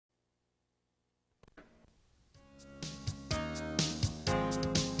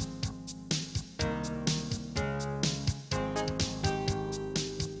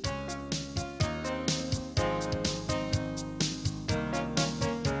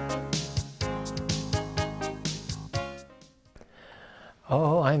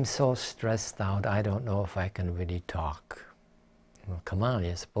Oh, I'm so stressed out, I don't know if I can really talk. Well, come on,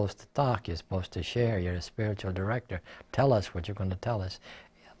 you're supposed to talk, you're supposed to share, you're a spiritual director. Tell us what you're going to tell us.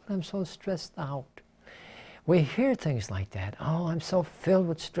 Yeah, but I'm so stressed out. We hear things like that. Oh, I'm so filled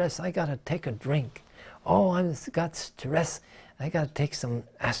with stress, I got to take a drink. Oh, I've got stress, I got to take some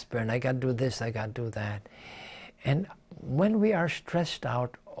aspirin, I got to do this, I got to do that. And when we are stressed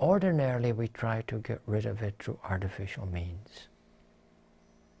out, ordinarily we try to get rid of it through artificial means.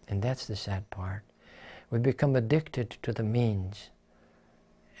 And that's the sad part. We become addicted to the means.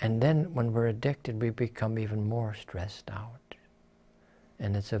 And then when we're addicted, we become even more stressed out.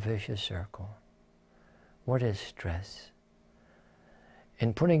 And it's a vicious circle. What is stress?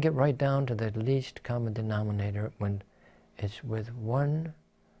 In putting it right down to the least common denominator, when it's with one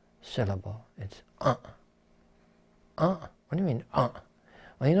syllable, it's What do you mean, Well,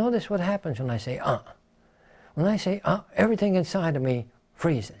 you notice what happens when I say When I say everything inside of me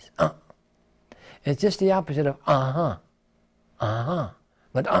freezes. It's just the opposite of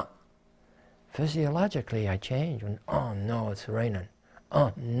But physiologically I change when, oh no, it's raining.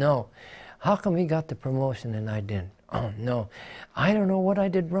 Oh no, how come he got the promotion and I didn't? Oh no, I don't know what I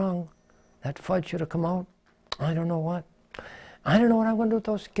did wrong. That fudge should have come out. I don't know what. I don't know what I'm going to do with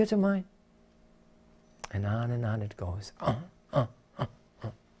those kids of mine. And on it goes.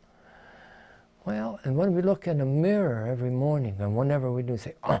 Well, and when we look in the mirror every morning, and whenever we do,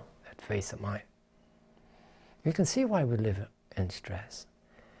 say, that face of mine, you can see why we live in stress.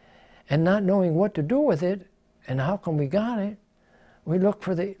 And not knowing what to do with it, and how come we got it, we look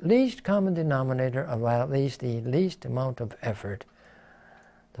for the least common denominator of at least the least amount of effort,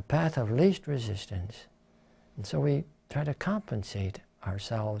 the path of least resistance. And so we try to compensate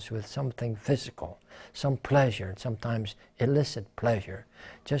ourselves with something physical, some pleasure, sometimes illicit pleasure.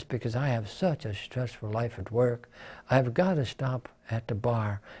 Just because I have such a stressful life at work, I've got to stop at the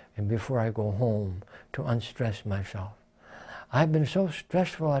bar and before I go home to unstress myself. I've been so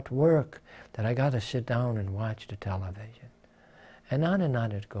stressful at work that I got to sit down and watch the television. And on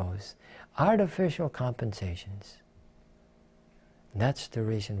it goes. Artificial compensations. That's the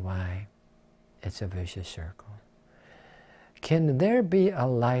reason why it's a vicious circle. Can there be a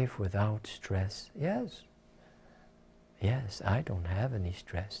life without stress? Yes. Yes, I don't have any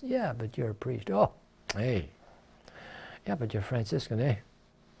stress. Yeah, but you're a priest. Oh, hey. Yeah, but you're Franciscan, eh?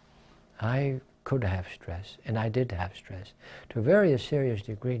 I could have stress, and I did have stress, to a very serious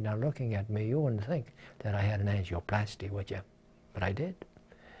degree. Now looking at me, you wouldn't think that I had an angioplasty, would you? But I did.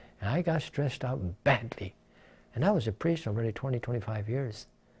 And I got stressed out badly. And I was a priest already 20, 25 years,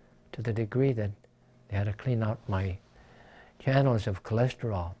 to the degree that they had to clean out my channels of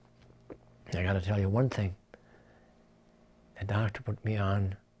cholesterol. I got to tell you one thing. The doctor put me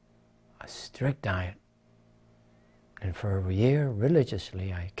on a strict diet. And for a year,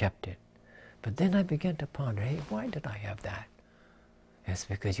 religiously, I kept it. But then I began to ponder, hey, why did I have that? It's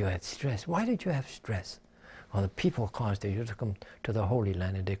because you had stress. Why did you have stress? Well, the people caused you to come to the Holy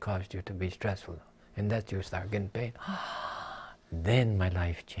Land, and they caused you to be stressful. And that you start getting pain. Then my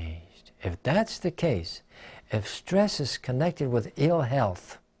life changed. If that's the case, if stress is connected with ill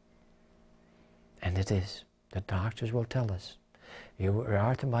health, and it is, the doctors will tell us, your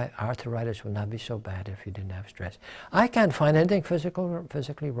arthritis would not be so bad if you didn't have stress. I can't find anything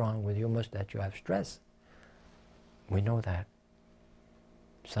physically wrong with you, much that you have stress. We know that.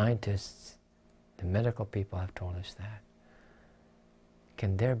 Scientists, the medical people have told us that.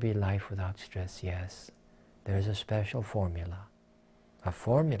 Can there be life without stress? Yes. There's a special formula. A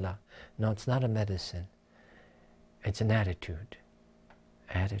formula. No, it's not a medicine. It's an attitude.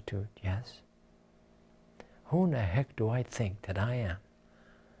 Attitude, yes. Who in the heck do I think that I am,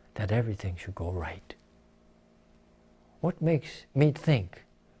 that everything should go right? What makes me think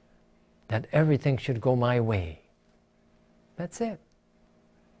that everything should go my way? That's it.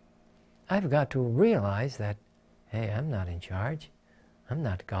 I've got to realize that, hey, I'm not in charge. I'm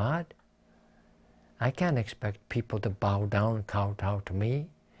not God. I can't expect people to bow down and kowtow to me.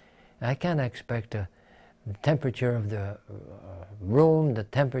 I can't expect the temperature of the room, the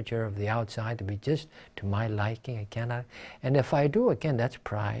temperature of the outside to be just to my liking. I cannot. And if I do, again, that's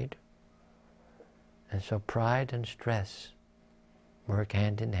pride. And so pride and stress work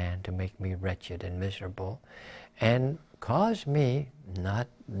hand in hand to make me wretched and miserable and cause me, not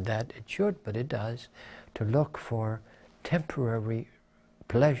that it should, but it does, to look for temporary,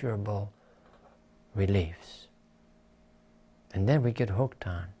 pleasurable reliefs. And then we get hooked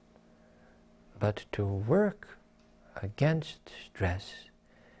on. But to work against stress,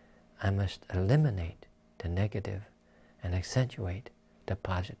 I must eliminate the negative and accentuate the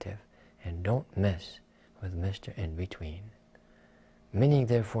positive, and don't mess with Mr. In-Between. Meaning,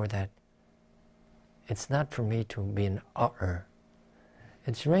 therefore, that it's not for me to be an uh-er.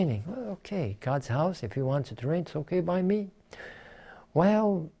 It's raining. Well, okay, God's house, if He wants it to rain, it's okay by me.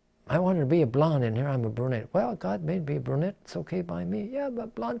 Well, I wanted to be a blonde, and here I'm a brunette. Well, God made me a brunette, it's okay by me. Yeah,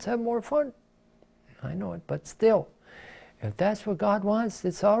 but blondes have more fun. I know it, but still, if that's what God wants,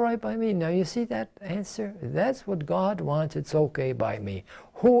 it's all right by me. Now, you see that answer? If that's what God wants, it's okay by me.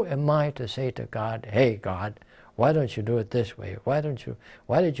 Who am I to say to God, hey, God, why don't you do it this way? Why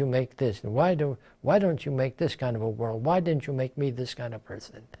did you make this? And why don't you make this kind of a world? Why didn't you make me this kind of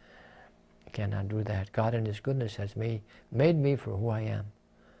person? I cannot do that. God in His goodness has made me for who I am.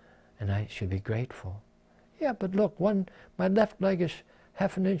 And I should be grateful. Yeah, but look, my left leg is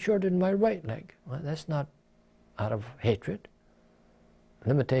half an inch shorter than my right leg. Well, that's not out of hatred.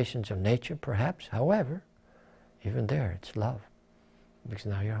 Limitations of nature, perhaps. However, even there, it's love. Because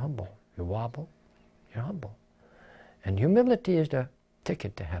now you're humble. You wobble, you're humble. And humility is the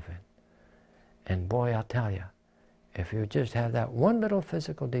ticket to heaven. And boy, I'll tell you, if you just have that one little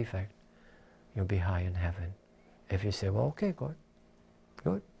physical defect, you'll be high in heaven. If you say, well, okay, good.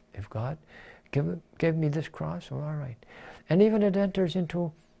 If God gave me this cross, well, all right. And even it enters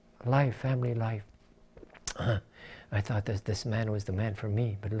into life, family life. I thought that this man was the man for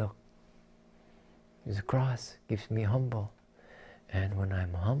me, but look, the cross keeps me humble. And when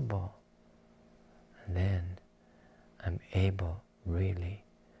I'm humble, then I'm able really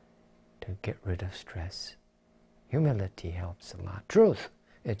to get rid of stress. Humility helps a lot. Truth,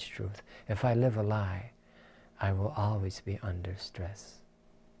 it's truth. If I live a lie, I will always be under stress.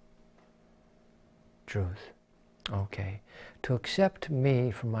 Truth. Okay. To accept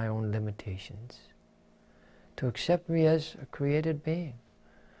me for my own limitations. To accept me as a created being.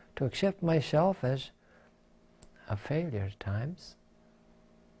 To accept myself as a failure at times.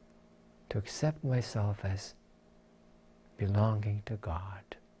 To accept myself as belonging to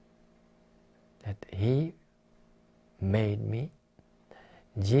God. That He made me.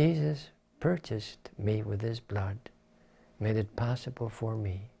 Jesus purchased me with His blood, made it possible for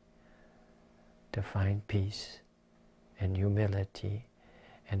me to find peace and humility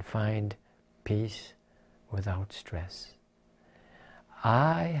and find peace without stress.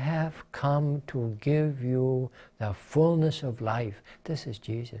 I have come to give you the fullness of life. This is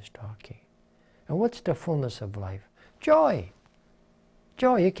Jesus talking. And what's the fullness of life? Joy.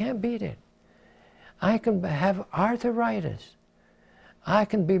 Joy, you can't beat it. I can have arthritis. I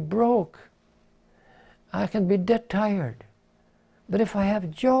can be broke. I can be dead tired. But if I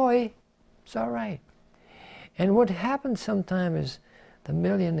have joy, it's all right. And what happens sometimes is the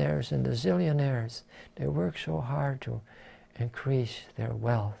millionaires and the zillionaires, they work so hard to increase their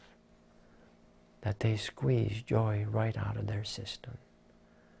wealth that they squeeze joy right out of their system.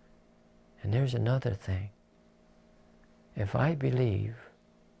 And there's another thing. If I believe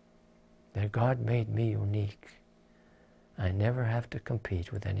that God made me unique, I never have to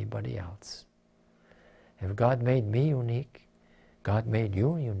compete with anybody else. If God made me unique, God made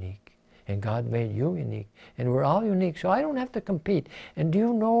you unique, and God made you unique, and we're all unique, so I don't have to compete. And do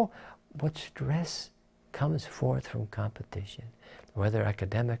you know what stress comes forth from competition? Whether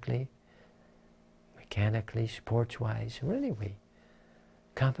academically, mechanically, sports-wise, or anyway,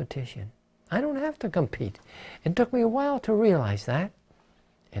 competition. I don't have to compete. It took me a while to realize that.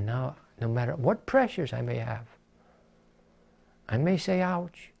 And now, no matter what pressures I may have, I may say,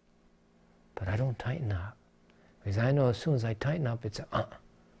 ouch, but I don't tighten up. Because I know as soon as I tighten up, it's a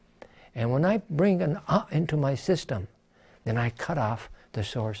And when I bring an into my system, then I cut off the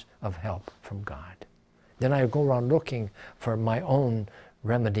source of help from God. Then I go around looking for my own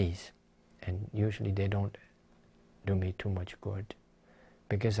remedies. And usually they don't do me too much good,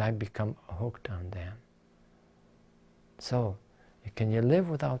 because I become hooked on them. So, can you live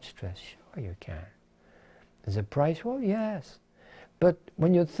without stress? Sure you can. Is the price? Well, yes. But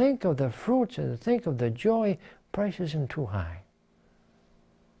when you think of the fruits and think of the joy, price isn't too high.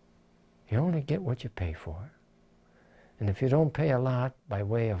 You only get what you pay for. And if you don't pay a lot by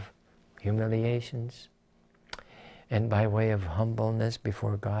way of humiliations and by way of humbleness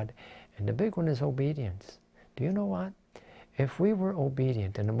before God, and the big one is obedience. Do you know what? If we were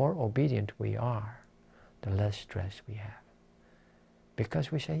obedient, and the more obedient we are, the less stress we have.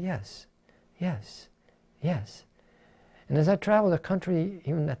 Because we say yes, yes, yes. And as I travel the country,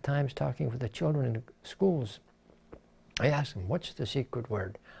 even at times talking with the children in the schools, I ask them, what's the secret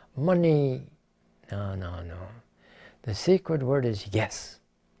word? Money. No, no, no. The secret word is yes.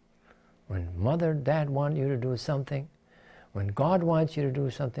 When mother, dad want you to do something, when God wants you to do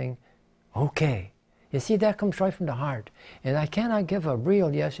something, okay. You see, that comes right from the heart. And I cannot give a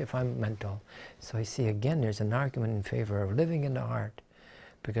real yes if I'm mental. So you see, again, there's an argument in favor of living in the heart.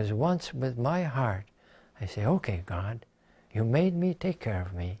 Because once with my heart, I say, okay, God, you made me, take care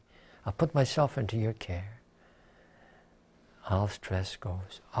of me. I'll put myself into your care. All stress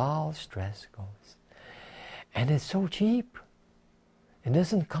goes. All stress goes. And it's so cheap. It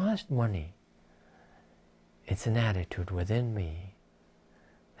doesn't cost money. It's an attitude within me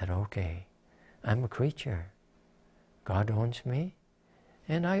that, okay, I'm a creature. God owns me,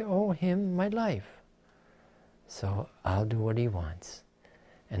 and I owe him my life. So I'll do what he wants.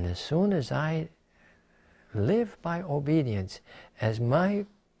 And as soon as I live by obedience as my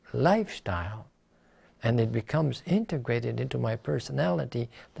lifestyle, and it becomes integrated into my personality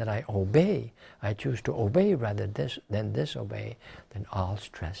that I obey, I choose to obey rather than disobey, then all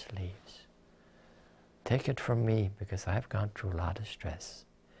stress leaves. Take it from me, because I've gone through a lot of stress.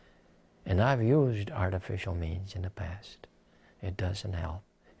 And I've used artificial means in the past. It doesn't help.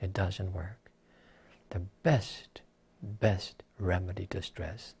 It doesn't work. The best remedy to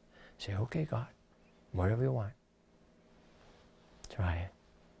stress, say, okay, God, whatever you want. Try it.